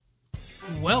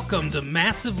Welcome to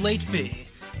Massive Late Fee.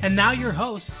 And now your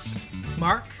hosts,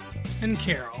 Mark and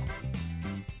Carol.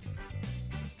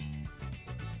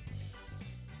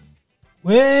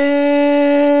 Well,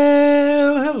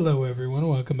 hello everyone.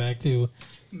 Welcome back to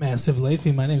Massive Late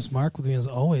Fee. My name is Mark. With me as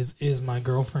always is my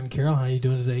girlfriend Carol. How are you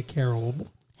doing today, Carol?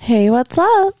 Hey, what's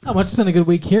up? How much? It's been a good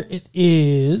week here. It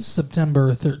is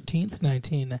September 13th,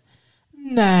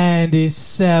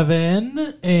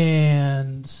 1997.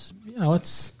 And, you know,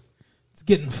 it's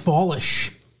getting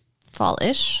fallish.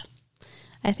 Fallish?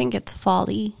 I think it's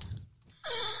folly.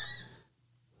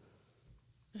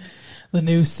 The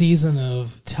new season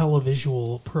of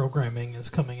televisual programming is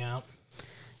coming out.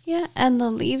 Yeah, and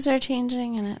the leaves are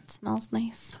changing and it smells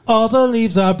nice. All the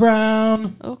leaves are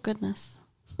brown. Oh, goodness.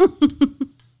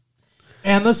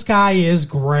 And the sky is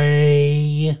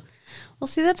gray. Well,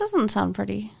 see, that doesn't sound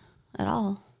pretty at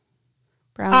all.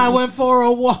 Brown. I went for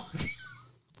a walk.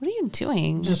 What are you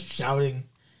doing? Just shouting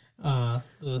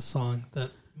the song that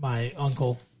my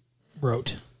uncle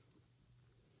wrote.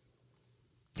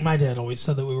 My dad always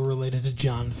said that we were related to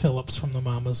John Phillips from the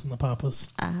Mamas and the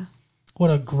Papas.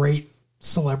 What a great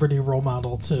celebrity role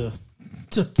model to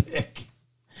pick.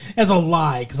 As a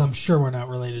lie, because I'm sure we're not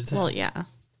related to him. Well, yeah.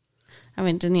 I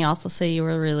mean, didn't he also say you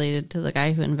were related to the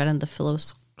guy who invented the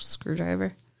Phillips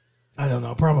screwdriver? I don't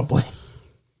know, probably.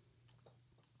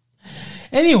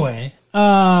 Anyway,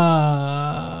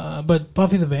 but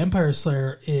Buffy the Vampire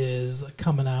Slayer is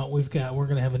coming out. We're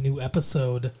going to have a new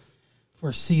episode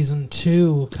for season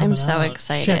 2 coming out. I'm so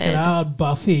excited. Check it out,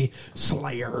 Buffy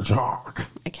Slayer Talk.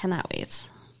 I cannot wait.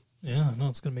 Yeah, no,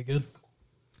 it's going to be good.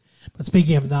 But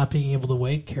speaking of not being able to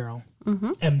wait, Carol,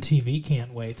 MTV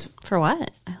can't wait. For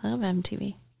what? I love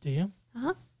MTV. Do you?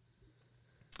 Uh-huh.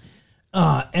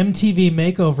 MTV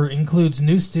Makeover includes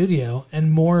new studio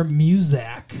and more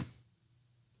music.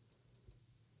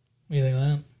 What do you think of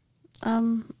that?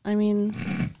 I mean,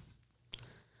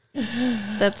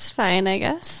 that's fine, I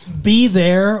guess. Be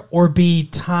there or be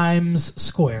Times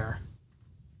Square.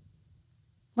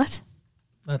 What?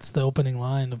 That's the opening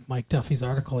line of Mike Duffy's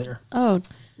article here. Oh,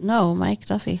 no, Mike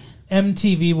Duffy.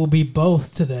 MTV will be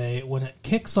both today when it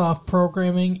kicks off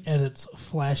programming at its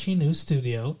flashy new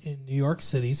studio in New York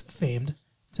City's famed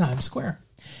Times Square.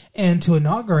 And to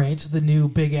inaugurate the new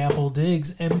Big Apple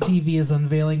Digs, MTV is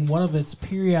unveiling one of its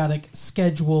periodic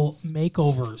schedule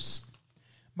makeovers.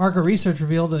 Market research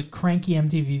revealed that cranky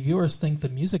MTV viewers think the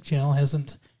music channel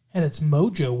hasn't had its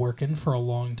mojo working for a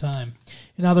long time.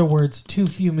 In other words, too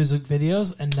few music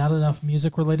videos and not enough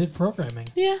music-related programming.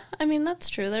 Yeah, I mean, that's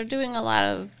true. They're doing a lot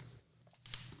of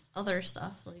other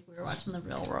stuff, like we were watching The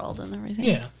Real World and everything.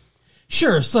 Yeah.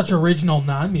 Sure, such original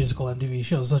non-musical MTV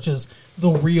shows such as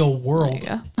The Real World,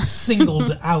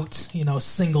 Singled Out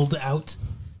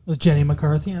with Jenny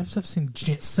McCarthy. I've seen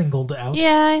Singled Out.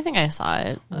 Yeah, I think I saw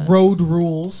it. Road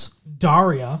Rules,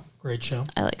 Daria, great show.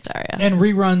 I like Daria. And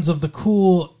reruns of the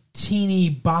cool Teeny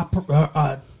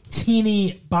Bopra,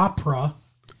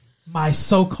 My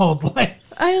So-Called Life.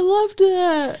 I loved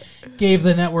that. Gave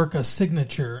the network a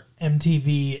signature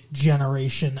MTV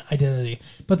generation identity.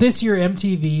 But this year,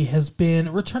 MTV has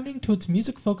been returning to its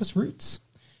music-focused roots.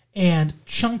 And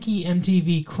chunky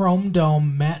MTV Chrome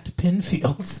Dome Matt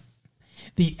Pinfield,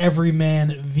 the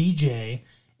everyman VJ,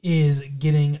 is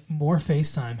getting more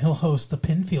FaceTime. He'll host the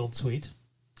Pinfield Suite,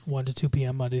 1 to 2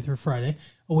 p.m. Monday through Friday,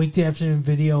 a weekday afternoon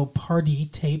video party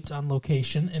taped on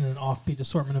location in an offbeat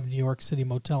assortment of New York City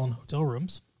motel and hotel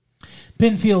rooms.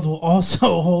 Pinfield will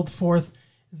also hold forth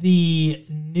the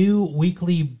new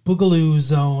weekly Boogaloo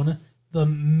Zone, the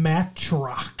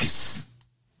Matrox,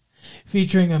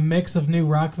 featuring a mix of new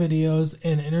rock videos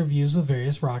and interviews with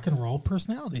various rock and roll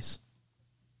personalities.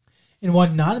 In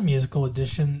one non-musical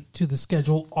addition to the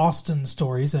schedule, Austin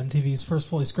Stories, MTV's first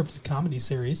fully scripted comedy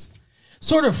series,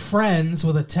 sort of Friends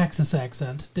with a Texas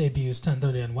accent, debuts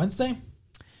 10:30 on Wednesday.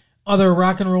 Other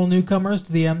rock and roll newcomers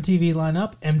to the MTV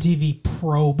lineup: MTV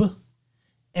Probe,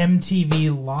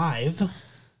 MTV Live,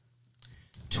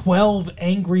 12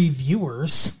 Angry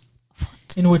Viewers,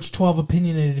 in which 12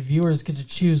 opinionated viewers get to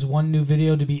choose one new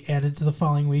video to be added to the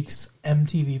following week's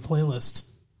MTV playlist.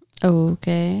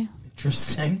 Okay.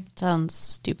 Interesting. Sounds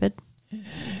stupid.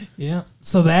 Yeah.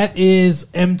 So that is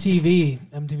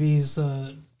MTV. MTV's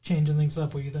changing things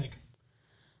up. What do you think?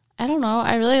 I don't know.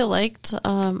 I really liked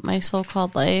My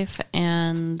So-Called Life,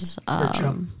 and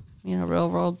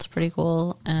Real World's pretty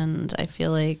cool. And I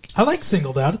feel like I like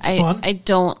Singled Out. It's fun.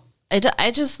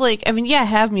 I just like. I mean, yeah, I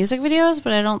have music videos,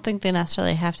 but I don't think they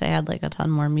necessarily have to add like a ton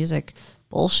more music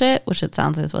bullshit, which it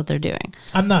sounds like is what they're doing.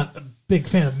 I'm not a big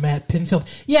fan of Matt Pinfield.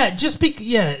 Yeah, just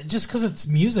because it's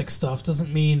music stuff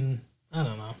doesn't mean, I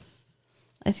don't know.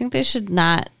 I think they should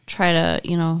not try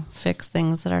to, fix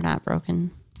things that are not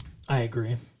broken. I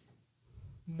agree.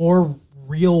 More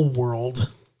real world.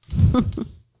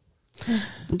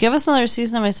 Give us another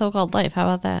season of My So-Called Life. How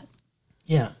about that?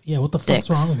 Yeah. What the fuck's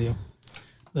wrong with you?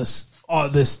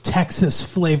 This Texas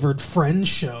flavored Friends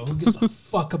show. Who gives a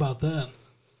fuck about that?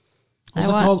 What's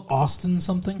it called? Austin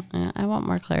something? Yeah, I want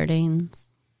more Claire Danes.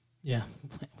 Yeah.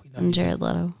 And Jared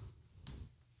Leto.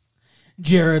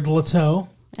 Jared Leto.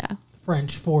 Yeah.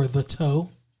 French for the toe.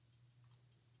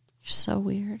 You're so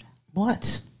weird.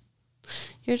 What?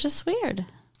 You're just weird.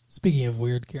 Speaking of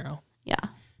weird, Carol. Yeah.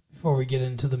 Before we get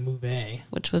into the movie.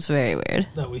 Which was very weird.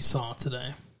 That we saw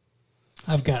today.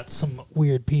 I've got some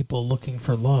weird people looking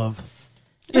for love.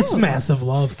 It's massive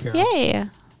love, Carol. Yay.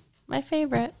 My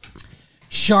favorite.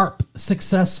 Sharp,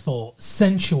 successful,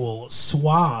 sensual,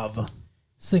 suave.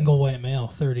 Single white male,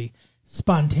 30.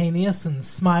 Spontaneous and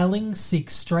smiling,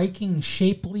 seeks striking,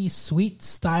 shapely, sweet,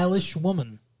 stylish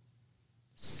woman.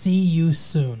 See you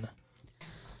soon.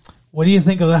 What do you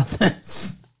think about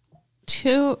this?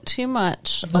 Too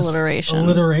much alliteration.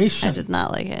 Alliteration. I did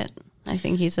not like it. I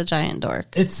think he's a giant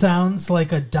dork. It sounds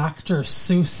like a Dr.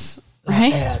 Seuss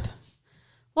right? ad.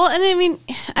 Well, and I mean,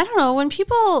 I don't know. When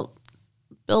people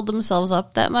build themselves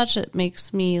up that much, it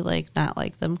makes me not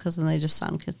like them because then they just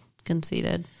sound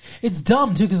conceited. It's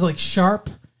dumb too because sharp,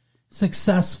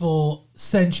 successful,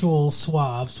 sensual,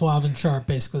 suave and sharp,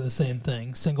 basically the same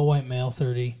thing. Single white male,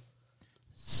 30.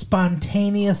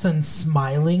 Spontaneous and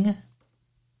smiling.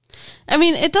 I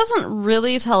mean, it doesn't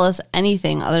really tell us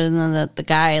anything other than that the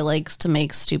guy likes to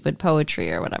make stupid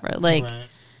poetry or whatever. Right.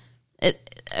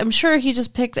 I'm sure he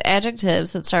just picked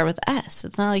adjectives that start with S.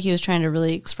 It's not like he was trying to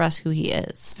really express who he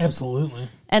is. Absolutely.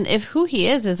 And if who he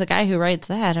is a guy who writes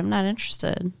that, I'm not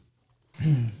interested.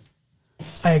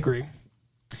 I agree.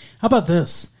 How about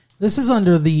this? This is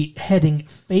under the heading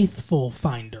Faithful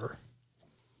Finder.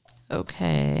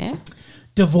 Okay.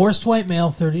 Divorced white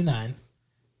male, 39,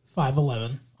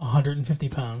 5'11", 150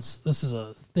 pounds. This is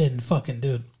a thin fucking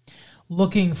dude.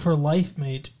 Looking for life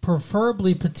mate,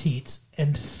 preferably petite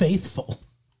and faithful.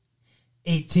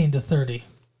 18 to 30.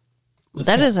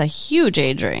 That is a huge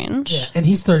age range. Yeah, and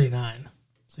he's 39.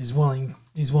 So he's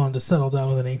willing to settle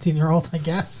down with an 18-year-old, I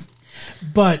guess.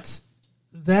 But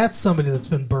that's somebody that's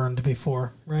been burned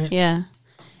before, right? Yeah.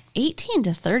 18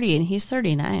 to 30 and he's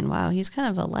 39. Wow, he's kind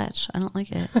of a lech. I don't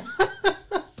like it.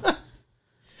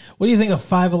 What do you think of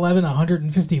 5'11",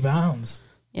 150 pounds?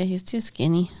 Yeah, he's too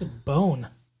skinny. He's a bone.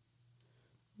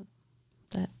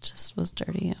 That just was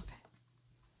dirty.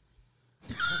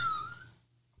 Okay.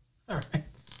 All right.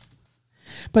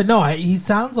 But no, he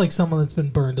sounds like someone that's been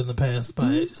burned in the past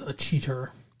by a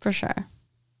cheater. For sure.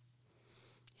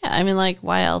 Yeah, I mean,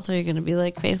 why else are you going to be,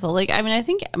 faithful? I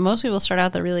think most people start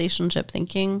out the relationship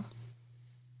thinking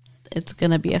it's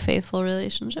going to be a faithful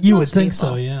relationship. You would think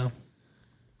so, yeah.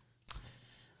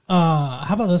 How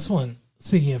about this one?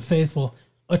 Speaking of faithful,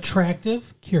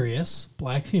 attractive, curious,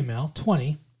 black female,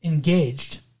 20,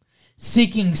 engaged,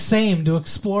 seeking same to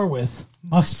explore with,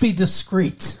 must be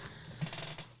discreet.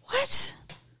 What?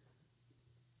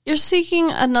 You're seeking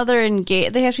another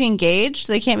engaged. They have to be engaged.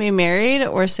 They can't be married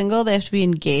or single. They have to be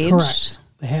engaged. Correct.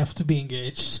 They have to be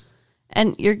engaged.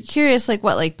 And you're curious,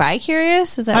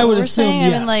 bi-curious? Is that I what would we're assume,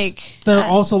 saying? yes. I mean, they're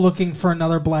also looking for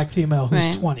another black female who's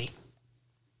right. 20.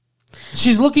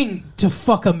 She's looking to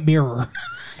fuck a mirror.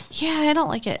 Yeah, I don't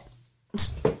like it.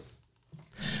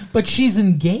 But she's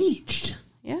engaged.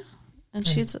 Yeah. And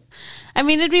she's... I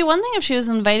mean, it'd be one thing if she was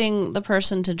inviting the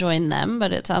person to join them,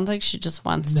 but it sounds like she just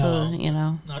wants to,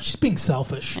 No, she's being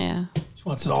selfish. Yeah. She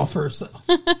wants it all for herself.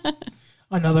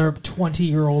 Another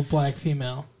 20-year-old black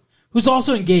female who's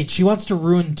also engaged. She wants to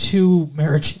ruin 2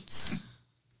 marriages.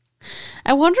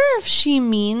 I wonder if she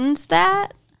means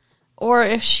that or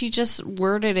if she just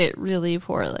worded it really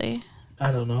poorly.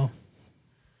 I don't know.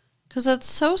 Because that's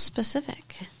so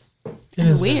specific. It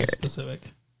is weird. very specific.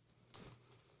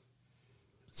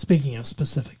 Speaking of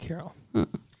specific, Carol.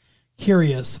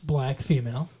 Curious black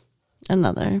female.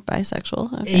 Another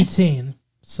bisexual. Okay. 18.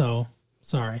 So,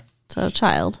 sorry. So,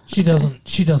 child. She doesn't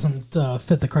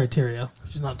fit the criteria.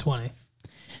 She's not 20.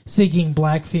 Seeking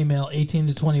black female 18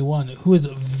 to 21 who is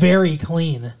very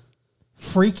clean,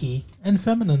 freaky, and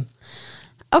feminine.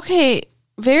 Okay,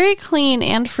 very clean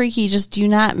and freaky just do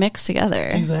not mix together.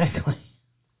 Exactly.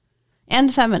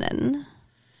 And feminine.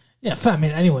 Yeah,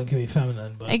 anyone can be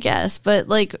feminine, but I guess, but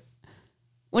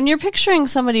when you're picturing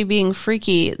somebody being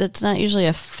freaky, that's not usually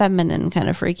a feminine kind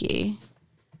of freaky.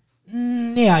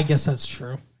 Yeah, I guess that's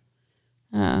true.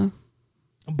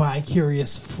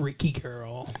 bi-curious, freaky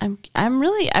girl. I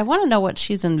want to know what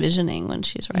she's envisioning when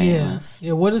she's writing this.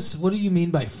 Yeah, what do you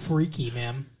mean by freaky,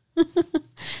 ma'am?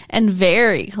 And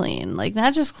very clean. Like,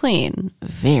 not just clean,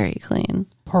 very clean.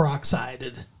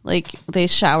 Peroxided. Like, they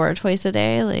shower twice a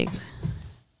day. Like,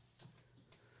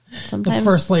 sometimes. The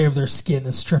first layer of their skin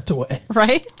is stripped away.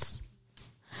 Right?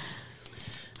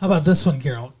 How about this one,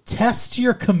 Carol? Test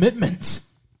your commitments!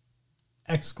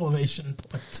 Exclamation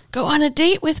point. Go on a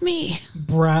date with me.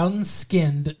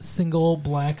 Brown-skinned, single,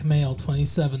 black male,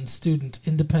 27, student,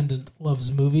 independent,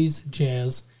 loves movies,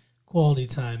 jazz, quality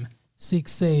time,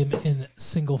 seeks same in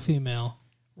single female,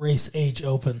 race, age,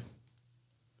 open.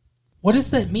 What does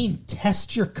that mean?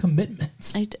 Test your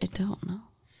commitments. I don't know.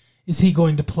 Is he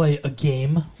going to play a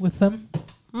game with them?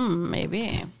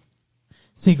 Maybe.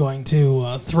 Is he going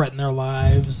to threaten their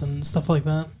lives and stuff like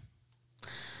that?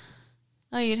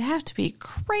 Oh, you'd have to be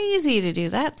crazy to do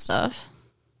that stuff.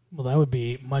 Well, that would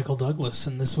be Michael Douglas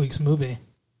in this week's movie.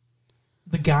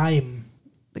 The Game.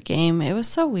 The Game. It was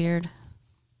so weird.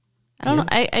 I don't know.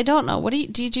 I don't know.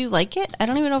 Did you like it? I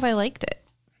don't even know if I liked it.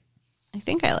 I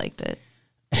think I liked it.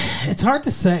 It's hard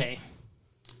to say.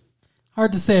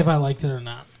 Hard to say if I liked it or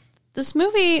not. This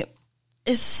movie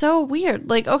is so weird.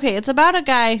 Like, okay, it's about a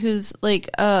guy who's like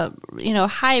a,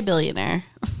 high billionaire.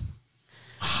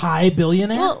 High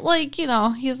billionaire? Well, like,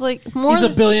 he's like He's a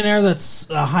billionaire that's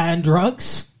high on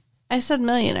drugs? I said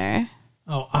millionaire.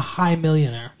 Oh, a high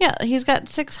millionaire. Yeah, he's got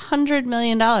 $600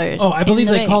 million. Oh, I believe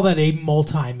they call that a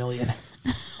multi-millionaire.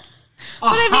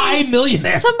 High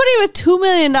millionaire. Somebody with $2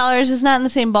 million is not in the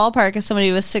same ballpark as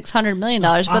somebody with $600 million,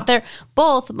 but they're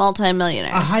both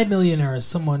multimillionaires. A high millionaire is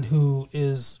someone who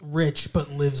is rich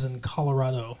but lives in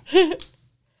Colorado.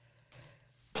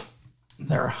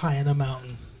 They're high on a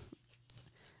mountain.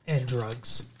 And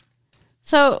drugs.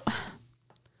 So,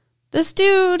 this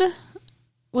dude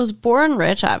was born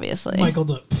rich, obviously.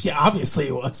 Obviously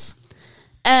he was.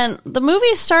 And the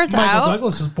movie starts Michael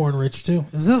Douglas was born rich, too.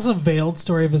 Is this a veiled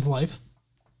story of his life?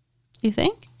 You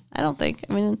think? I don't think.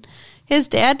 I mean, his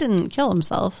dad didn't kill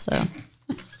himself, so.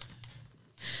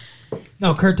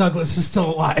 No, Kirk Douglas is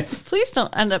still alive. Please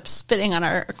don't end up spitting on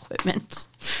our equipment.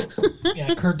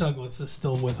 Yeah, Kirk Douglas is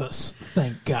still with us.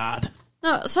 Thank God.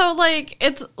 No, so, like,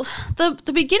 it's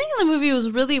the beginning of the movie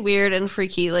was really weird and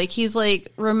freaky. Like, he's,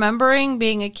 like, remembering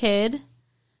being a kid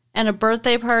and a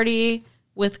birthday party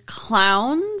with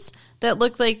clowns that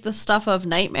looked like the stuff of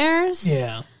nightmares.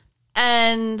 Yeah.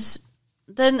 And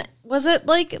then, was it,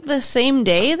 like, the same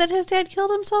day that his dad killed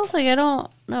himself? Like, I don't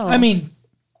know. I mean,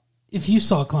 if you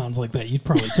saw clowns like that, you'd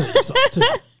probably kill yourself, too.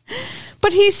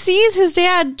 But he sees his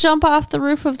dad jump off the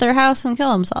roof of their house and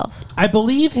kill himself. I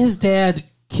believe his dad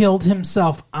killed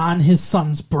himself on his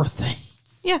son's birthday.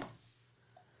 Yeah.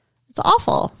 It's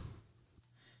awful.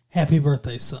 Happy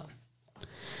birthday, son.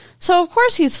 So, of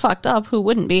course, he's fucked up. Who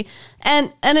wouldn't be?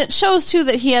 And it shows, too,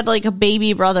 that he had, like, a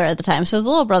baby brother at the time. So his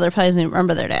little brother probably doesn't even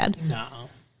remember their dad. No.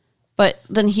 But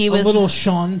then he was... A little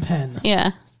Sean Penn.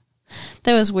 Yeah.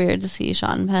 That was weird to see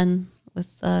Sean Penn with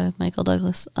Michael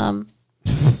Douglas. What?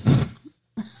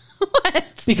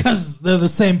 Because they're the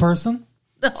same person?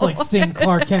 No. It's like seeing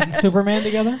Clark Kent and Superman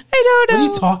together? I don't know. What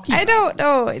are you talking about? I don't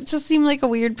know. It just seemed like a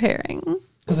weird pairing.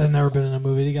 Because they've never been in a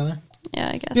movie together? Yeah,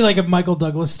 I guess. It'd be like if Michael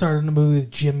Douglas started in a movie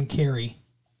with Jim Carrey.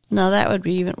 No, that would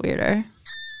be even weirder.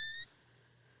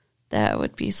 That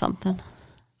would be something.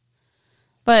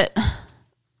 But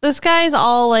this guy's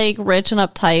all like rich and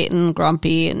uptight and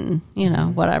grumpy and,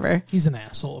 whatever. He's an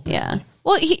asshole, apparently. Yeah.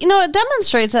 Well, it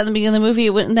demonstrates that in the beginning of the movie.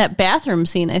 In that bathroom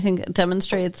scene, I think it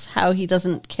demonstrates how he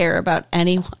doesn't care about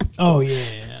anyone. Oh,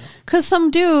 yeah. Because some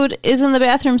dude is in the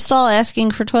bathroom stall asking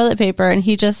for toilet paper, and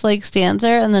he just, like, stands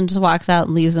there and then just walks out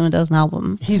and leaves him and doesn't help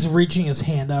him. He's reaching his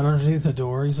hand out underneath the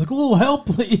door. He's like, a little help,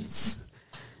 please.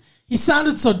 He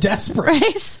sounded so desperate.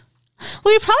 Right?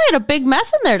 Well, you probably had a big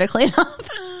mess in there to clean up.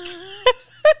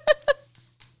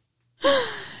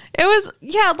 It was,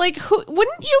 like,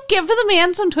 wouldn't you give the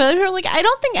man some toilet paper? Like, I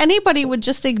don't think anybody would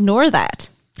just ignore that.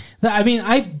 I mean,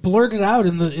 I blurted out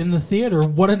in the theater,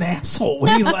 what an asshole,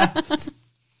 when he left.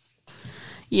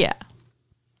 Yeah.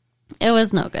 It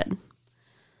was no good.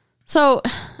 So,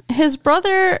 his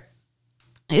brother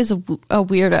is a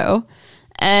weirdo,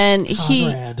 and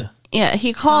Conrad.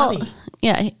 he called...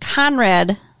 Yeah,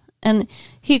 Conrad, and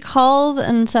he calls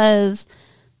and says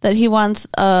that he wants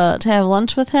to have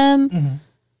lunch with him, mm-hmm.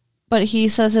 but he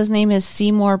says his name is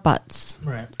Seymour Butts.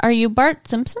 Right. Are you Bart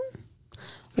Simpson?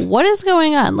 What is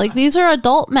going on? Like, these are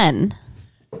adult men.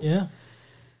 Yeah.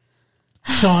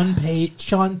 Sean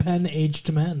Penn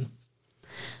aged men.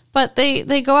 But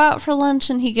they go out for lunch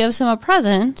and he gives him a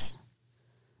present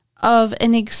of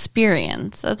an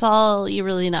experience. That's all you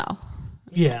really know.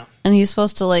 Yeah. And he's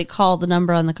supposed to like call the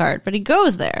number on the card, but he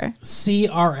goes there.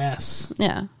 CRS.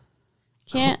 Yeah.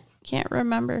 Can't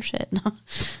remember shit. No.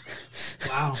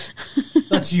 Wow.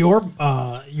 That's your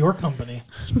company.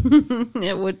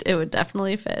 It would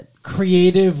definitely fit.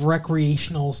 Creative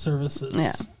Recreational Services.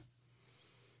 Yeah.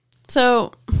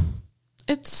 So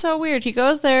it's so weird. He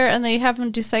goes there and they have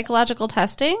him do psychological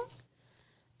testing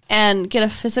and get a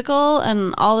physical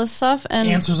and all this stuff, and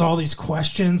answers all these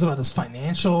questions about his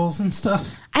financials and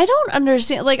stuff. I don't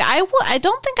understand. Like, I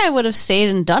don't think I would have stayed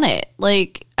and done it.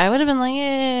 Like, I would have been like,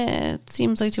 it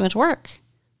seems like too much work.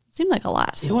 It seemed like a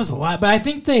lot. It was a lot, but I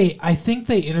think they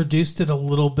introduced it a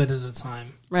little bit at a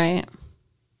time. Right.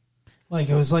 Like,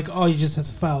 it was like, oh, you just have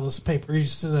to file this paper. You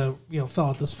just have to, fill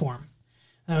out this form.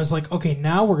 And I was like, okay,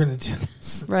 now we're going to do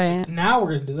this. Right. Now we're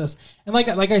going to do this. And like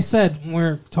I said, when we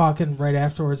were talking right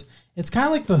afterwards, it's kind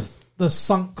of like the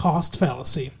sunk cost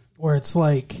fallacy, where it's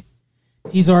like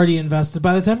he's already invested.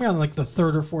 By the time you're on like the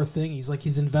third or fourth thing, he's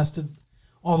invested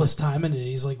all this time in it.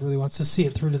 He's like really wants to see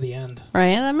it through to the end.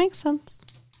 Right. That makes sense.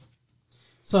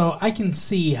 So I can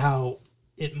see how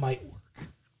it might work.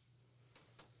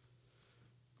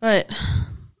 But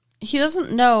he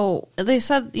doesn't know. They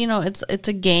said, it's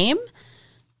a game.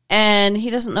 And he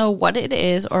doesn't know what it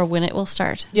is or when it will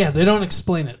start. Yeah, they don't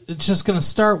explain it. It's just going to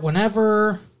start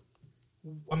whenever.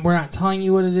 We're not telling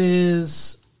you what it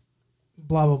is.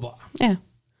 Blah, blah, blah. Yeah.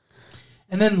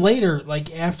 And then later,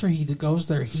 like after he goes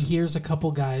there, he hears a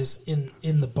couple guys in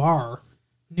the bar,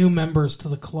 new members to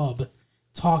the club,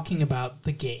 talking about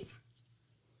the game.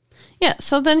 Yeah,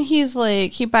 so then he's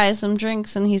like, he buys them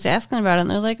drinks and he's asking about it. And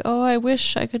they're like, oh, I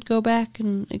wish I could go back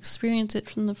and experience it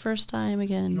from the first time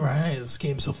again. Right, this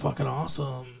game's so fucking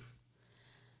awesome.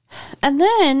 And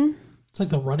then it's like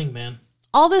the Running Man.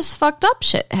 All this fucked up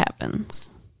shit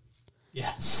happens.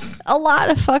 Yes. A lot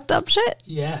of fucked up shit.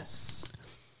 Yes.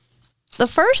 The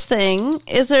first thing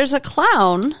is there's a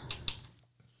clown,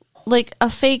 like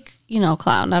a fake,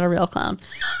 clown, not a real clown.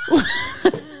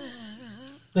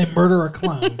 They murder a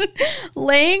clown.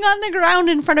 Laying on the ground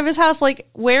in front of his house, like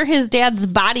where his dad's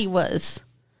body was.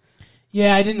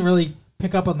 Yeah, I didn't really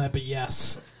pick up on that, but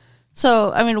yes.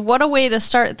 So, I mean, what a way to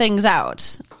start things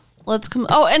out. Let's come.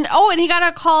 And he got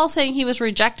a call saying he was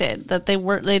rejected, that they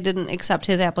didn't accept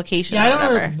his application. Yeah, I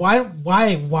don't know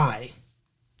why.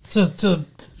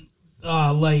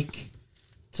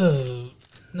 To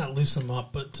not loosen him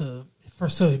up, but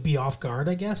so he'd be off guard,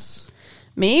 I guess.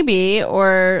 Maybe,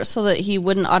 or so that he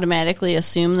wouldn't automatically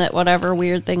assume that whatever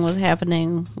weird thing was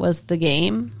happening was the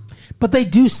game. But they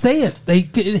do say it.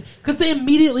 Because they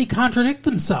immediately contradict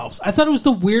themselves. I thought it was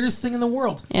the weirdest thing in the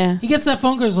world. Yeah. He gets that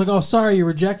phone call. He's like, oh, sorry, you're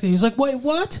rejected. He's like, wait,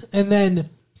 what? And then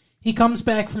he comes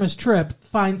back from his trip,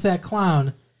 finds that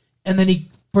clown, and then he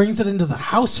brings it into the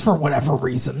house for whatever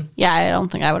reason. Yeah, I don't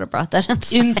think I would have brought that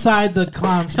inside. Inside the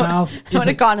clown's mouth. I would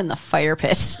have gone in the fire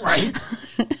pit. Right.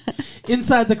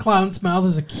 Inside the clown's mouth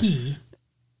is a key,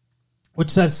 which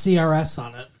says CRS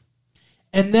on it.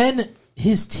 And then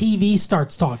his TV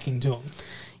starts talking to him.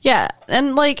 Yeah,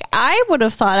 and I would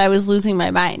have thought I was losing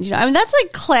my mind. That's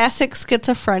like classic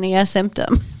schizophrenia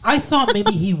symptom. I thought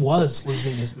maybe he was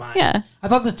losing his mind. Yeah. I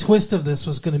thought the twist of this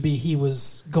was going to be he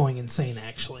was going insane,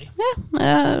 actually.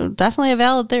 Yeah, definitely a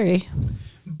valid theory.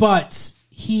 But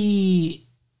the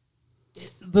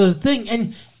thing,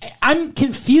 and I'm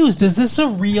confused, is this a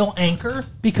real anchor?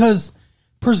 Because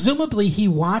presumably he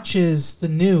watches the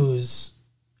news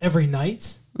every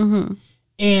night. Mm-hmm.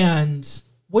 And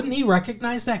wouldn't he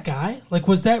recognize that guy? Like,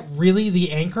 was that really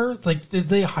the anchor? Like, did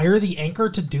they hire the anchor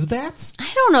to do that?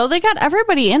 I don't know. They got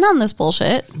everybody in on this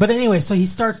bullshit. But anyway, so he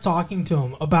starts talking to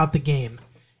him about the game.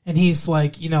 And he's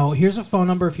like, here's a phone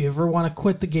number. If you ever want to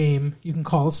quit the game, you can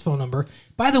call this phone number.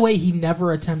 By the way, he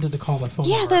never attempted to call the phone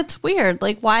number. Yeah, that's weird.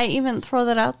 Like, why even throw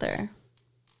that out there?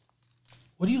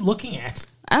 What are you looking at?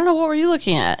 I don't know. What were you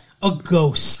looking at? A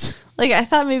ghost. Like, I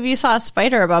thought maybe you saw a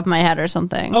spider above my head or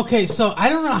something. Okay, so I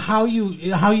don't know how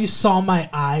you saw my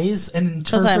eyes and interpret.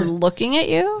 Because I'm looking at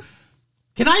you?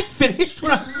 Can I finish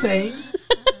what I'm saying?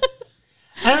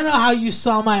 I don't know how you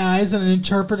saw my eyes and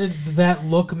interpreted that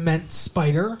look meant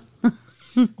spider.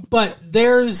 But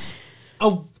there's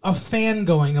a fan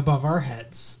going above our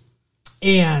heads.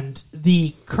 And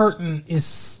the curtain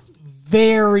is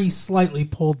very slightly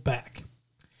pulled back.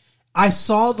 I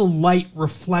saw the light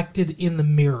reflected in the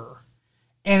mirror.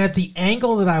 And at the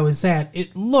angle that I was at,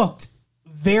 it looked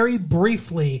very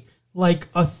briefly like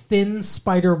a thin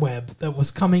spider web that was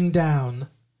coming down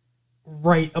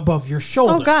right above your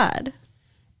shoulder. Oh, God.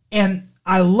 And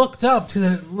I looked up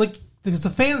because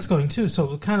the fan's going too,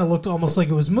 so it kind of looked almost like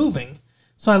it was moving.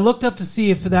 So I looked up to see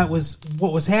if that was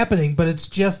what was happening, but it's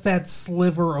just that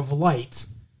sliver of light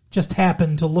just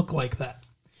happened to look like that.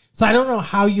 So I don't know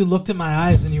how you looked at my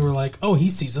eyes and you were like, oh,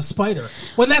 he sees a spider.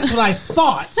 When that's what I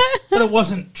thought, but it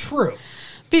wasn't true.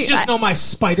 You just know my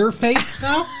spider face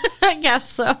now? I guess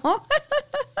so.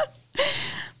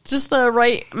 Just the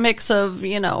right mix of,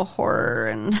 horror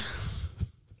and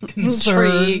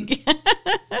intrigue.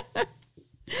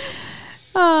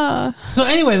 So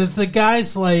anyway, the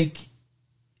guy's like,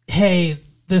 hey,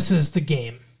 this is the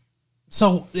game.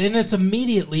 So, and it's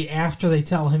immediately after they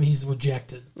tell him he's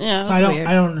rejected. Yeah, so I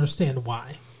don't understand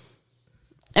why.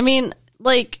 I mean,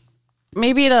 like,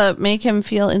 maybe to make him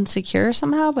feel insecure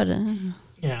somehow, but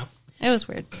yeah, it was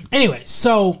weird. Anyway,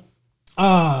 so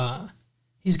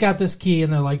he's got this key,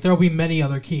 and they're like, there'll be many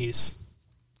other keys.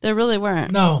 There really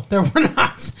weren't. No, there were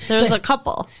not. There was a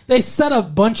couple. They set a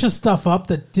bunch of stuff up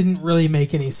that didn't really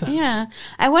make any sense. Yeah.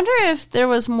 I wonder if there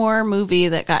was more movie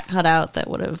that got cut out that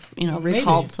would have,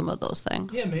 recalled some of those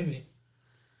things. Yeah, maybe.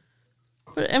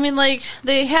 But, I mean, like,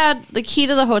 they had the key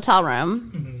to the hotel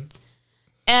room. Mm-hmm.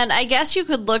 And I guess you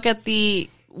could look at the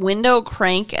window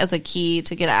crank as a key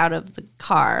to get out of the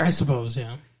car. I suppose,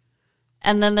 yeah.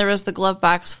 And then there was the glove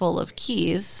box full of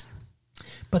keys.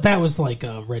 But that was like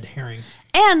a red herring.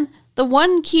 And the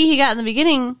one key he got in the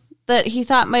beginning that he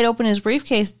thought might open his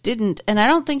briefcase didn't. And I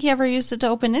don't think he ever used it to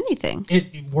open anything.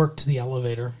 It worked the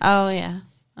elevator. Oh, yeah.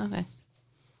 Okay.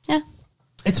 Yeah.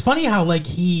 It's funny how, like,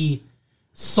 he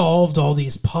solved all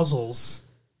these puzzles,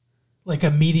 like,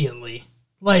 immediately.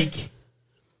 Like,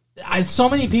 so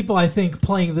many people, I think,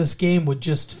 playing this game would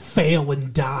just fail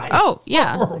and die. Oh,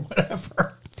 yeah. Or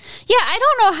whatever. Yeah, I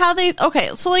don't know how they...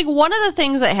 Okay, so, like, one of the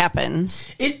things that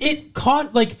happens... It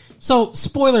caught, like... So,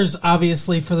 spoilers,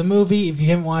 obviously, for the movie. If you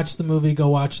haven't watched the movie, go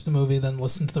watch the movie, then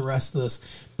listen to the rest of this.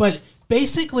 But,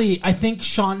 basically, I think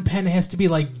Sean Penn has to be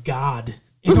like God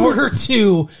in order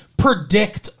to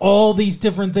predict all these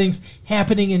different things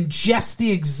happening in just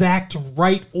the exact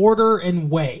right order and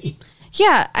way.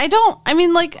 Yeah, I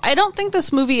don't think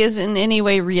this movie is in any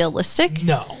way realistic.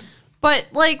 No. But,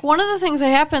 like, one of the things that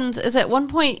happens is at one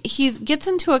point he gets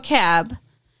into a cab.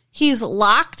 He's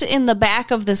locked in the back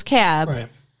of this cab. Right.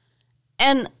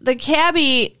 And the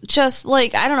cabbie just,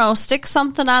 like, I don't know, sticks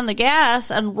something on the gas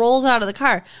and rolls out of the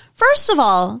car. First of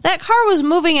all, that car was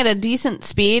moving at a decent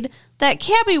speed. That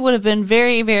cabbie would have been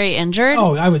very, very injured.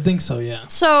 Oh, I would think so, yeah.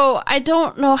 So I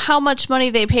don't know how much money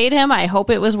they paid him. I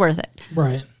hope it was worth it.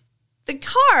 Right. The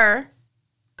car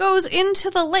goes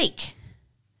into the lake.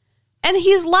 And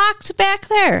he's locked back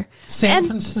there. San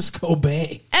Francisco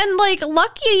Bay. And, like,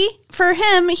 lucky for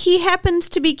him, he happens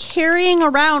to be carrying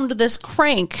around this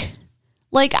crank.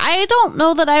 Like, I don't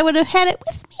know that I would have had it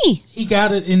with me. He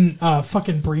got it in a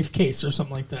fucking briefcase or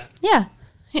something like that. Yeah.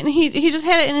 And he just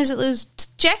had it in his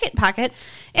jacket pocket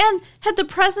and had the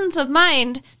presence of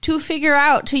mind to figure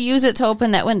out to use it to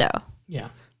open that window. Yeah.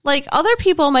 Like, other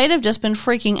people might have just been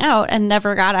freaking out and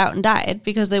never got out and died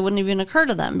because they wouldn't even occur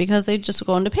to them because they just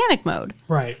go into panic mode.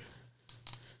 Right.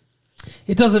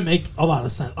 It doesn't make a lot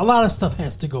of sense. A lot of stuff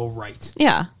has to go right.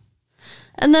 Yeah.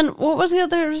 And then, what was the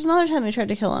other... There was another time they tried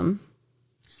to kill him.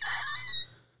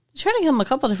 They tried to kill him a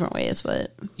couple different ways,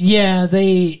 but... Yeah,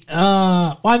 they...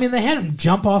 well, I mean, they had him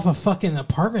jump off a fucking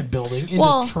apartment building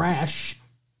into trash.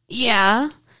 Yeah.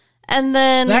 And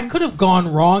then... That could have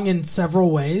gone wrong in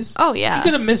several ways. Oh, yeah. He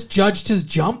could have misjudged his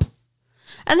jump.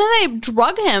 And then they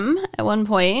drug him at one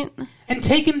point. And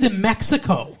take him to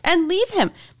Mexico. And leave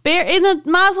him in a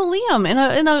mausoleum, in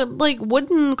a like,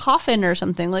 wooden coffin or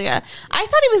something. Like, I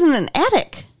thought he was in an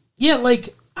attic. Yeah,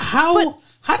 like, how do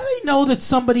they know that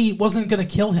somebody wasn't going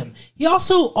to kill him? He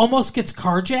also almost gets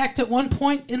carjacked at one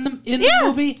point in the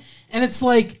movie. And it's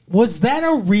like, was that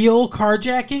a real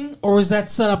carjacking? Or was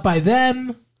that set up by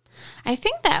them? I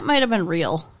think that might have been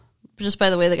real, just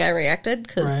by the way the guy reacted,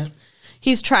 because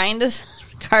he's trying to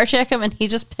carjack him, and he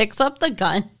just picks up the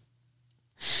gun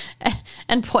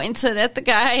and points it at the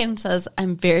guy and says,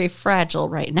 "I'm very fragile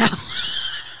right now."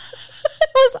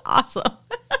 It was awesome.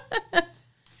 It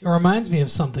reminds me of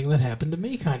something that happened to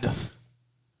me, kind of.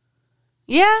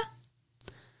 Yeah.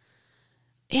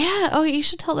 Yeah. Oh, you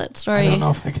should tell that story. I don't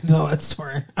know if I can tell that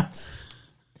story or not.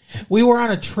 We were on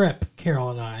a trip,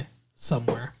 Carol and I,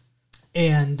 somewhere.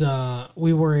 And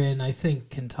we were in, I think,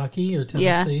 Kentucky or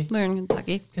Tennessee. Yeah, we were in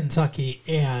Kentucky. Kentucky,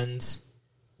 and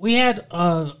we had,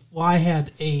 I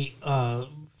had a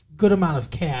good amount of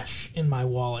cash in my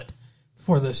wallet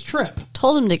for this trip.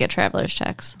 Told him to get traveler's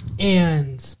checks.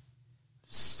 And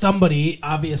somebody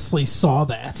obviously saw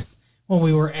that when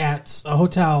we were at a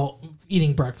hotel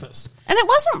eating breakfast. And it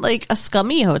wasn't like a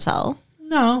scummy hotel.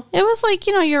 No. It was like,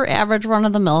 your average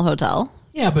run-of-the-mill hotel.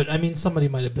 Yeah, but I mean, somebody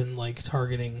might have been like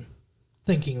targeting,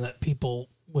 thinking that people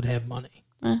would have money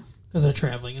because they're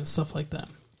traveling and stuff like that.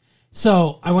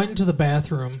 So I went into the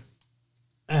bathroom,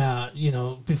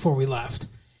 before we left,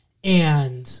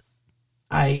 and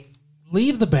I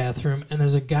leave the bathroom, and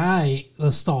there's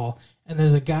the stall, and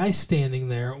there's a guy standing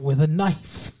there with a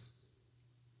knife.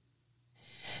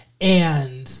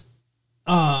 And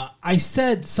I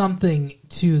said something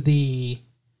to the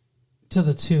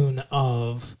tune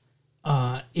of,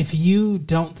 if you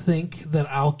don't think that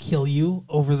I'll kill you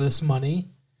over this money,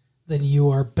 then you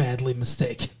are badly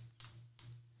mistaken.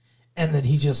 And then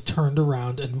he just turned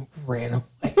around and ran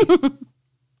away.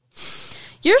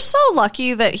 You're so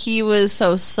lucky that he was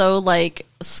so like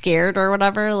scared or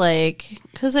whatever, like,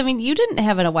 because I mean, you didn't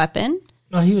have a weapon.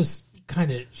 No, he was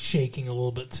kind of shaking a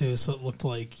little bit too, so it looked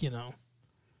like,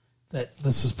 that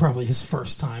this was probably his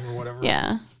first time or whatever.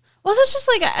 Yeah. Well, that's just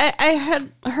like, I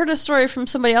had heard a story from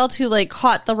somebody else who like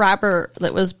caught the robber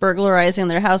that was burglarizing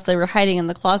their house. They were hiding in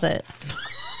the closet.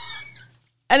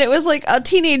 And it was like a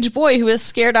teenage boy who was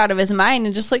scared out of his mind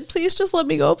and just like, please just let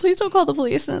me go. Please don't call the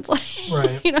police. And it's like,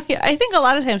 right. I think a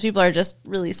lot of times people are just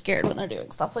really scared when they're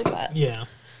doing stuff like that. Yeah.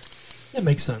 It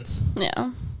makes sense.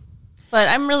 Yeah. But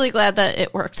I'm really glad that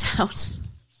it worked out.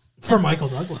 For Michael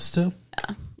Douglas, too.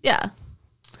 Yeah.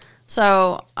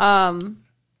 So, there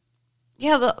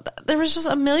was just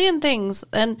a million things.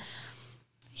 And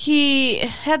he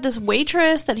had this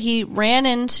waitress that he ran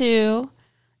into,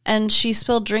 and she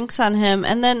spilled drinks on him.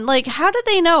 And then, like, how did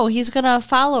they know he's going to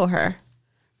follow her?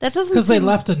 That doesn't Because they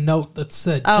left a note that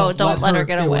said, don't let her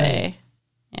get away.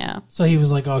 Yeah. So he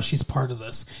was like, oh, she's part of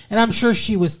this. And I'm sure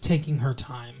she was taking her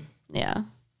time. Yeah.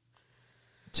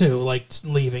 Too, like,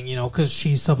 leaving, because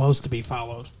she's supposed to be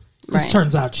followed. This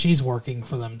turns out she's working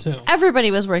for them, too.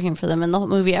 Everybody was working for them in the whole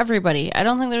movie. Everybody. I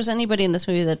don't think there's anybody in this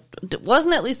movie that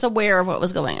wasn't at least aware of what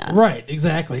was going on. Right,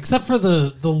 exactly. Except for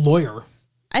the lawyer.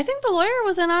 I think the lawyer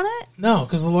was in on it. No,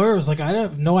 because the lawyer was like, I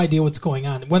have no idea what's going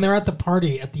on. When they're at the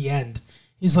party at the end,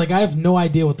 he's like, I have no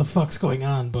idea what the fuck's going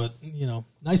on, but,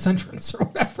 nice entrance or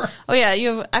whatever. Oh, yeah,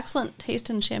 you have excellent taste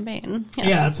in champagne.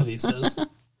 Yeah, that's what he says.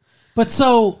 But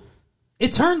so,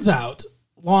 it turns out,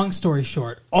 long story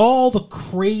short, all the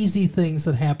crazy things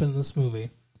that happen in this movie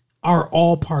are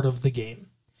all part of the game.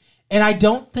 And I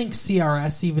don't think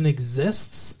CRS even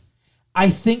exists. I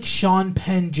think Sean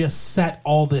Penn just set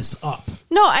all this up.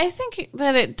 No, I think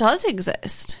that it does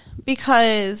exist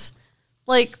because,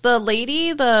 like,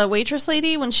 the waitress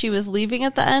lady, when she was leaving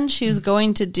at the end, she was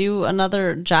going to do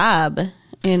another job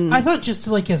in... I thought just,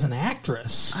 like, as an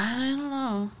actress. I don't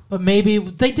know. But maybe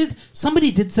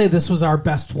somebody did say this was our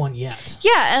best one yet.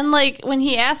 Yeah, and, like, when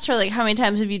he asked her, like, how many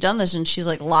times have you done this? And she's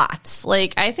like, lots.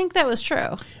 Like, I think that was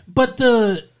true. But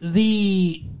the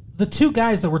two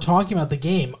guys that were talking about the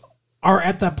game are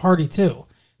at that party too.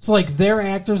 So like they're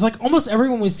actors. Like almost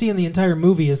everyone we see in the entire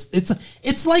movie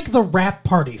it's like the rap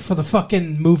party for the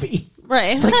fucking movie.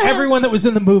 Right. It's like everyone that was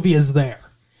in the movie is there.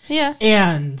 Yeah.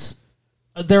 And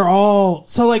they're all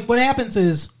so like what happens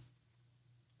is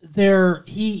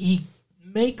he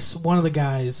makes one of the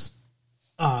guys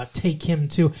take him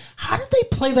to. How did they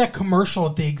play that commercial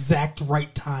at the exact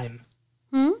right time?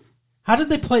 How did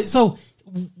they play? So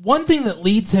one thing that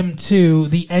leads him to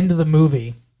the end of the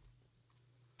movie,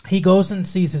 he goes and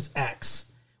sees his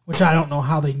ex, which I don't know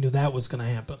how they knew that was going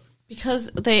to happen.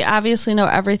 Because they obviously know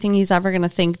everything he's ever going to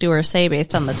think, do, or say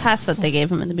based on the test that they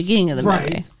gave him in the beginning of the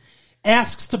movie.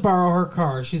 Asks to borrow her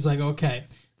car. She's like, okay.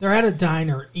 They're at a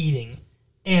diner eating,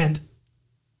 and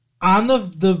on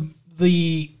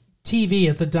the TV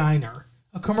at the diner,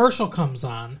 a commercial comes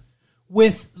on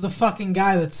with the fucking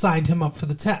guy that signed him up for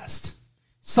the test.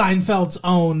 Seinfeld's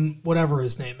own, whatever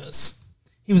his name is.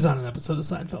 He was on an episode of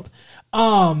Seinfeld.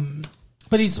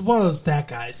 But he's one of that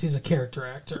guys. He's a character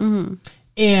actor. Mm-hmm.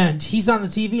 And he's on the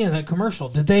TV in that commercial.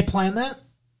 Did they plan that?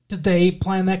 Did they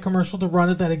plan that commercial to run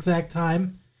at that exact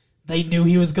time? They knew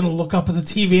he was going to look up at the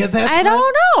TV at that time? I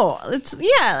don't know.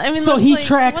 So he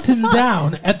tracks him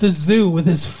down at the zoo with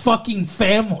his fucking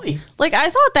family. Like, I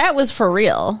thought that was for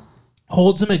real.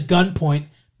 Holds him at gunpoint,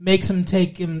 makes him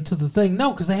take him to the thing.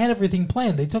 No, because they had everything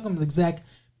planned. They took him to the exact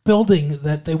building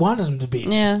that they wanted him to be.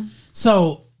 Yeah.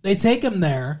 So they take him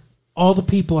there. All the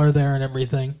people are there and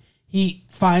everything. He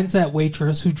finds that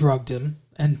waitress who drugged him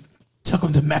and took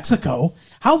him to Mexico.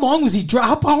 How long was he?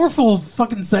 How powerful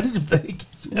fucking sedative they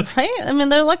gave him? Right? I mean,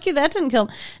 they're lucky that didn't kill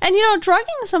him. And, drugging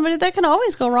somebody, that can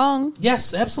always go wrong.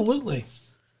 Yes, absolutely.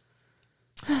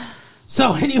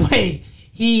 So anyway,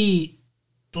 he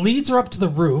leads her up to the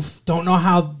roof. Don't know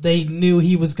how they knew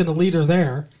he was going to lead her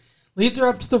there. Leads her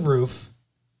up to the roof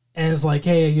and is like,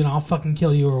 hey, I'll fucking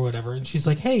kill you or whatever. And she's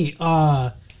like, hey,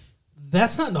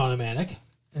 that's not an automatic.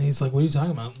 And he's like, what are you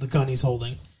talking about? The gun he's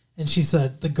holding. And she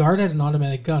said, the guard had an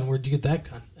automatic gun. Where'd you get that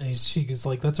gun? And she's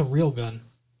like, that's a real gun.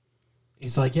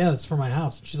 He's like, yeah, it's for my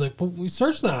house. And she's like, well, we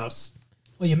searched the house.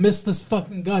 Well, you missed this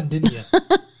fucking gun, didn't you?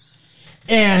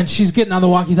 And she's getting on the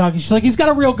walkie-talkie. She's like, he's got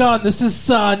a real gun. This is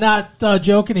not a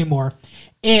joke anymore.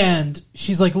 And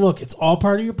she's like, look, it's all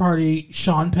part of your party.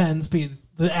 Sean Penn's,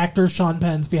 the actor Sean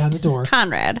Penn's behind the door.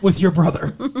 Conrad. With your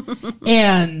brother.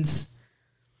 And,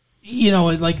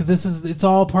 like it's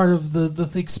all part of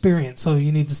the experience, so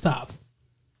you need to stop.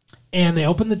 And they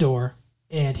open the door,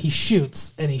 and he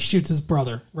shoots his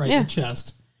brother right in the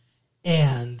chest.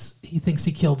 And he thinks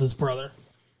he killed his brother.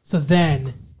 So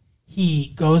then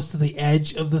he goes to the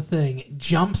edge of the thing,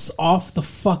 jumps off the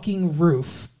fucking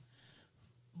roof,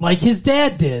 like his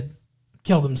dad did,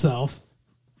 killed himself,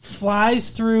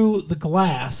 flies through the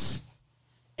glass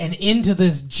and into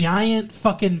this giant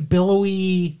fucking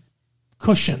billowy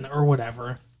cushion or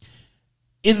whatever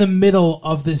in the middle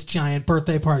of this giant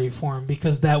birthday party for him,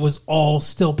 because that was all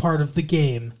still part of the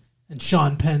game, and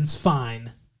Sean Penn's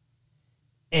fine,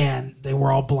 and they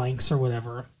were all blanks or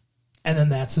whatever, and then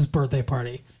that's his birthday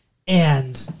party.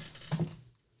 And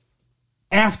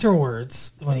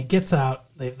afterwards, when he gets out,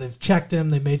 they've checked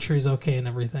him, they made sure he's okay and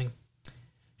everything.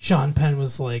 Sean Penn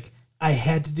was like, I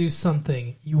had to do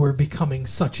something. You were becoming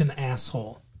such an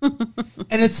asshole.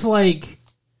 And it's like,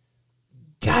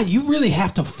 God, you really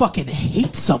have to fucking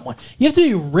hate someone. You have to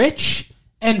be rich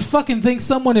and fucking think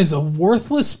someone is a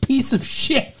worthless piece of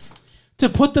shit to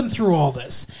put them through all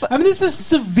this. I mean, this is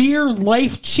severe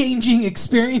life-changing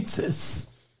experiences.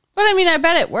 But I mean, I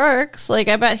bet it works. Like,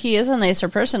 I bet he is a nicer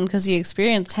person because he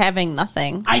experienced having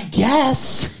nothing. I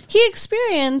guess. He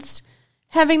experienced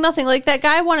having nothing. Like, that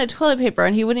guy wanted toilet paper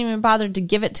and he wouldn't even bother to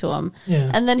give it to him.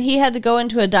 Yeah. And then he had to go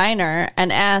into a diner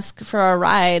and ask for a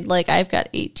ride. Like, I've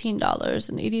got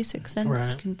 $18.86.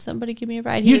 Right. Can somebody give me a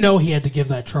ride? He had to give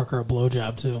that trucker a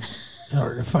blowjob, too, in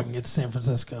order to fucking get to San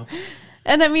Francisco.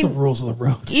 And I mean, the rules of the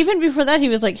road. Even before that, he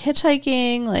was like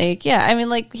hitchhiking. Like, yeah, I mean,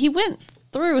 like, he went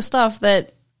through stuff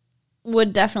that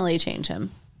would definitely change him.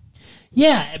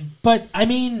 Yeah, but I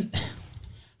mean,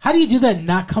 how do you do that and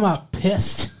not come out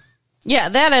pissed? Yeah,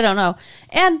 that I don't know.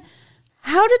 And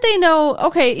how did they know?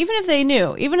 Okay, even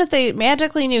if they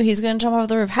magically knew he's going to jump off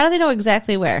the roof, how do they know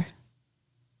exactly where?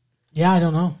 Yeah, I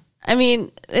don't know. I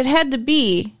mean, it had to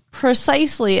be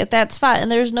precisely at that spot,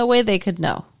 and there's no way they could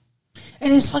know.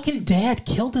 And his fucking dad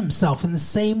killed himself in the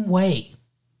same way.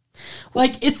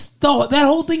 Like, that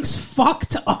whole thing's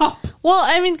fucked up. Well,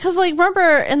 I mean, because, like,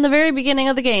 remember in the very beginning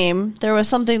of the game, there was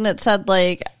something that said,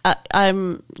 like,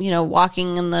 I'm,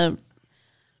 walking in the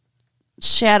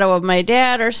shadow of my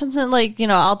dad or something, like,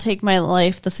 I'll take my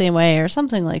life the same way or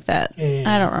something like that. Yeah.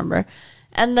 I don't remember.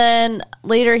 And then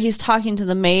later he's talking to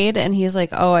the maid and he's like,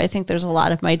 oh, I think there's a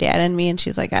lot of my dad in me. And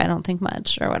she's like, I don't think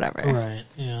much or whatever. Right,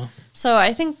 yeah. So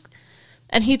I think,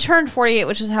 and he turned 48,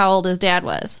 which is how old his dad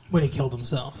was. When he killed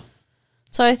himself.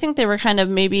 So I think they were kind of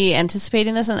maybe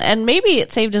anticipating this, and maybe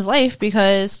it saved his life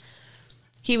because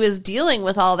he was dealing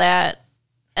with all that,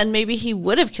 and maybe he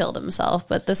would have killed himself,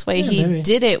 but this way he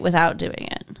did it without doing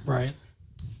it. Right.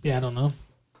 Yeah, I don't know.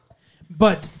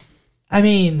 But, I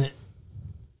mean,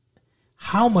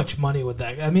 how much money would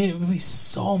that... I mean, it would be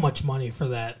so much money for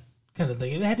that kind of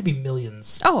thing. It had to be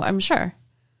millions. Oh, I'm sure.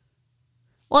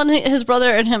 Well, and his brother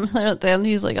and him, then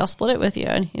he's like, I'll split it with you.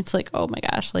 And it's like, oh my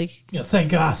gosh. Like, yeah,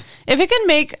 thank God. If it can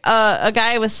make a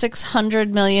guy with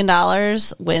 $600 million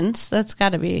wince, that's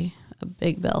got to be a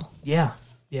big bill. Yeah.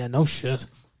 Yeah, no shit.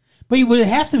 But it would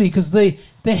have to be because they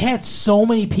had so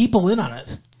many people in on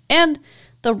it. And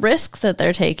the risk that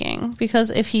they're taking, because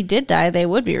if he did die, they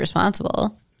would be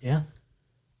responsible. Yeah.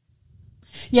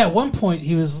 Yeah, at one point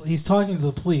he's talking to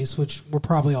the police, which were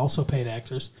probably also paid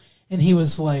actors, and he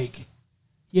was like,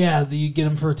 yeah, you get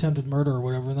him for attempted murder or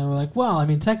whatever. And they were like, well, I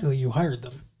mean, technically you hired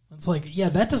them. It's like, yeah,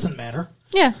 that doesn't matter.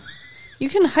 Yeah. You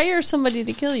can hire somebody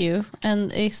to kill you,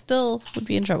 and they still would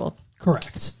be in trouble.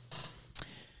 Correct.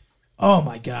 Oh,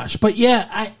 my gosh. But,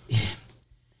 yeah,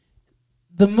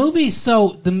 the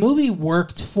movie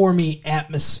worked for me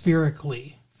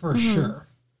atmospherically, for sure.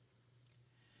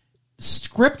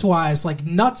 Script-wise, like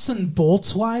nuts and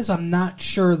bolts-wise, I'm not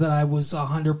sure that I was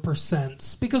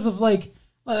 100%. Because of, like...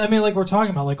 I mean, like we're talking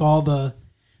about, like all the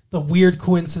weird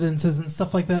coincidences and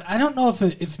stuff like that. I don't know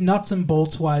if nuts and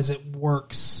bolts wise it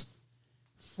works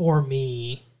for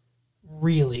me,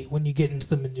 really, when you get into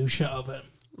the minutia of it.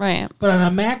 Right. But on a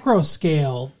macro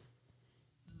scale,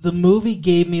 the movie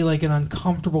gave me like an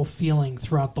uncomfortable feeling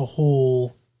throughout the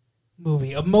whole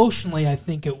movie. Emotionally, I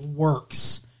think it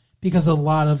works because a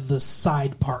lot of the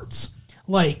side parts,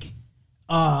 like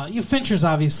Fincher's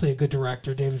obviously a good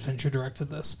director. David Fincher directed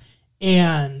this.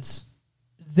 And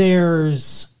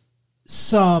there's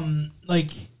some,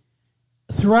 like,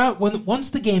 throughout, once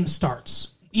the game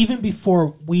starts, even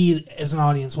before we as an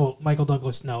audience, well, Michael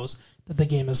Douglas knows that the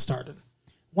game has started.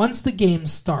 Once the game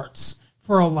starts,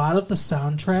 for a lot of the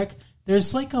soundtrack,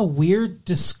 there's like a weird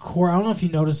discord. I don't know if you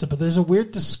noticed it, but there's a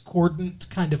weird discordant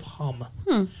kind of hum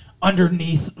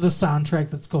underneath the soundtrack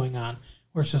that's going on,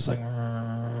 where it's just like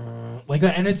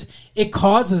that, and it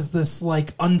causes this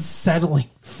like unsettling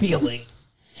feeling.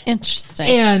 Interesting.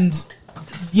 And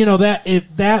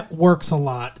that works a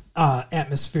lot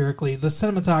atmospherically. The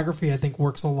cinematography, I think,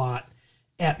 works a lot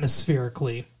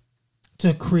atmospherically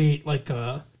to create like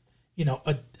a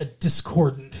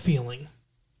discordant feeling.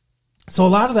 So a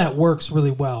lot of that works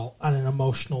really well on an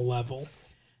emotional level.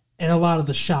 And a lot of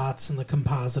the shots and the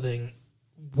compositing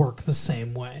work the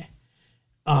same way.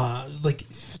 Like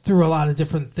through a lot of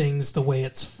different things, the way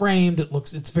it's framed,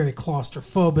 it's very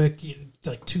claustrophobic.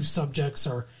 Like two subjects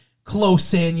are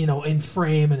close in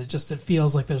frame, and it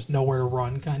feels like there's nowhere to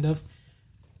run, kind of.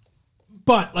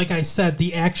 But like I said,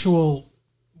 the actual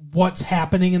what's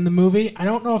happening in the movie, I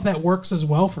don't know if that works as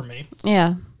well for me.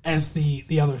 Yeah. As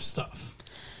the other stuff.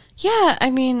 Yeah, I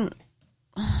mean,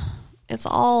 it's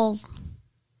all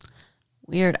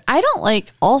weird. I don't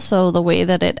like also the way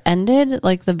that it ended,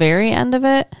 like the very end of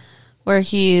it, where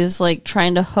he's like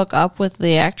trying to hook up with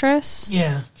the actress.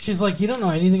 Yeah. She's like, you don't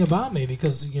know anything about me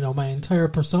because, my entire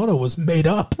persona was made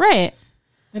up. Right.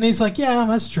 And he's like, yeah,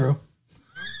 that's true.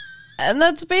 And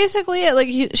that's basically it.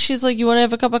 Like she's like, you want to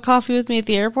have a cup of coffee with me at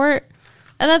the airport?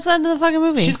 And that's the end of the fucking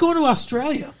movie. She's going to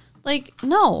Australia. Like,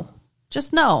 no.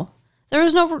 Just no. There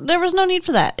was no need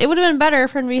for that. It would have been better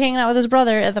for him to be hanging out with his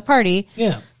brother at the party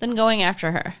than going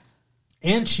after her.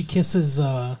 And he kisses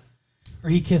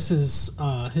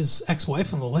his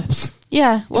ex-wife on the lips.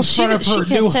 Yeah, well, she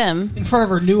kissed him. In front of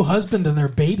her new husband and their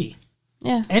baby.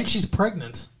 Yeah. And she's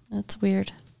pregnant. That's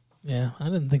weird. Yeah, I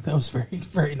didn't think that was very,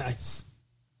 very nice.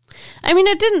 I mean,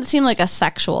 it didn't seem like a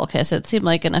sexual kiss. It seemed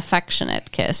like an affectionate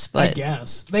kiss. But I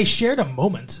guess. They shared a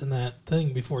moment in that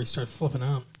thing before he started flipping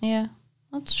out. Yeah,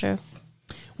 that's true.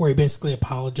 Where he basically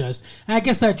apologized. And I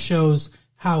guess that shows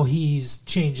how he's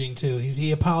changing too.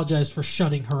 He apologized for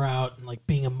shutting her out and like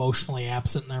being emotionally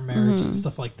absent in their marriage and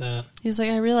stuff like that. He's like,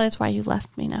 I realize why you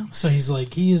left me now. So he's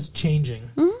like, he is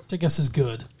changing, which I guess is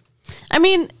good. I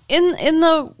mean, in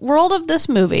the world of this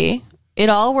movie, it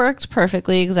all worked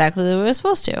perfectly exactly the way it was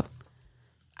supposed to.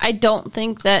 I don't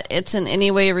think that it's in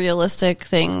any way a realistic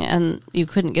thing and you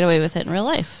couldn't get away with it in real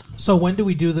life. So when do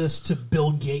we do this to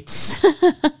Bill Gates?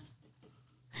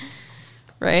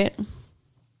 Right?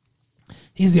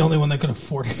 He's the only one that can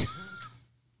afford it.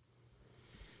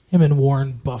 Him and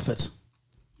Warren Buffett.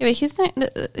 Yeah, but he's not going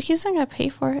to pay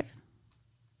for it.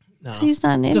 No. He's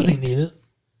not an idiot. Does he need it?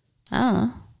 I don't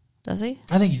know. Does he?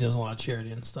 I think he does a lot of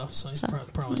charity and stuff, so he's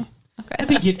probably...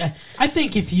 Okay. I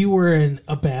think if you were in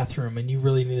a bathroom and you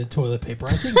really needed toilet paper,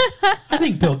 I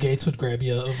think Bill Gates would grab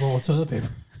you a roll of toilet paper.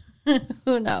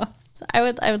 Who knows? I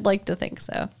would like to think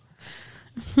so.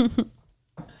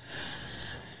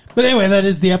 But anyway, that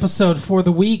is the episode for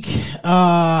the week.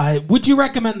 Would you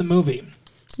recommend the movie?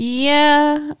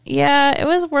 Yeah, it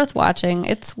was worth watching.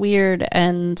 It's weird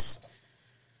and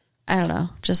I don't know,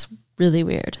 just really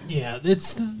weird. Yeah,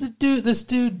 it's this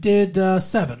dude did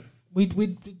Seven. We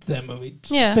did that movie.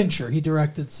 Yeah. Fincher, he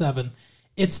directed Seven.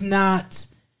 It's not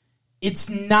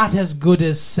as good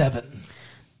as Seven.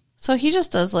 So he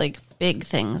just does like big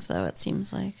things, though. It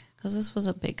seems like because this was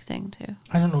a big thing too.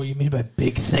 I don't know what you mean by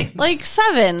big things. Like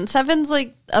Seven. Seven's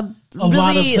like a really,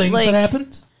 lot of things that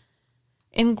happened.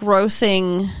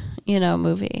 Engrossing,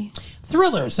 movie.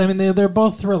 Thrillers. I mean, they're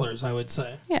both thrillers. I would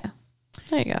say. Yeah.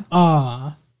 There you go.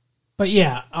 But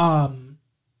yeah.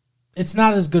 It's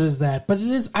not as good as that, but it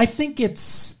is. I think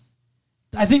there's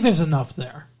enough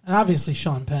there, and obviously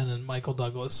Sean Penn and Michael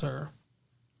Douglas are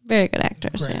very good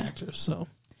actors. Great actors. So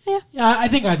yeah, I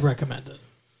think I'd recommend it.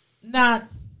 Not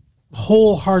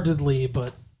wholeheartedly,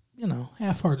 but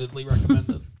half-heartedly recommend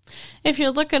it. If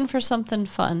you're looking for something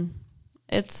fun,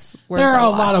 it's worth. There are a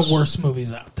lot of worse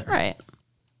movies out there, right?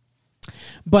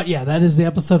 But yeah, that is the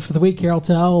episode for the week. Carol,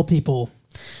 tell people.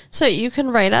 So you can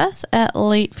write us at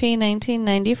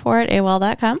latefee1994 at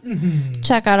AOL.com. Mm-hmm.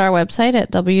 Check out our website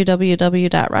at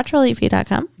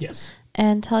www.retrolatefee.com. Yes.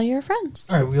 And tell your friends.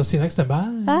 All right, we'll see you next time.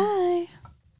 Bye. Bye.